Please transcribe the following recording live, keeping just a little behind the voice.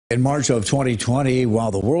In March of 2020,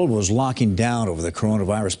 while the world was locking down over the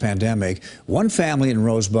coronavirus pandemic, one family in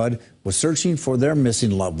Rosebud was searching for their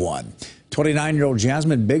missing loved one. 29-year-old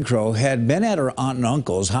Jasmine Big Crow had been at her aunt and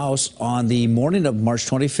uncle's house on the morning of March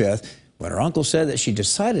 25th when her uncle said that she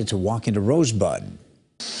decided to walk into Rosebud.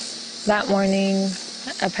 That morning,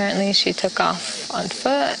 apparently she took off on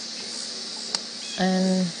foot,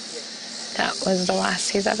 and that was the last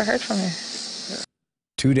he's ever heard from her.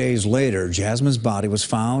 2 days later, Jasmine's body was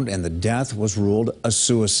found and the death was ruled a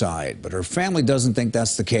suicide. But her family doesn't think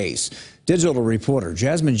that's the case. Digital reporter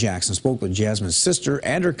Jasmine Jackson spoke with Jasmine's sister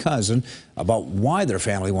and her cousin about why their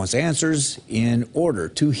family wants answers in order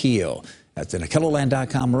to heal. That's the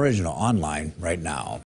NikelloLand.com original online right now.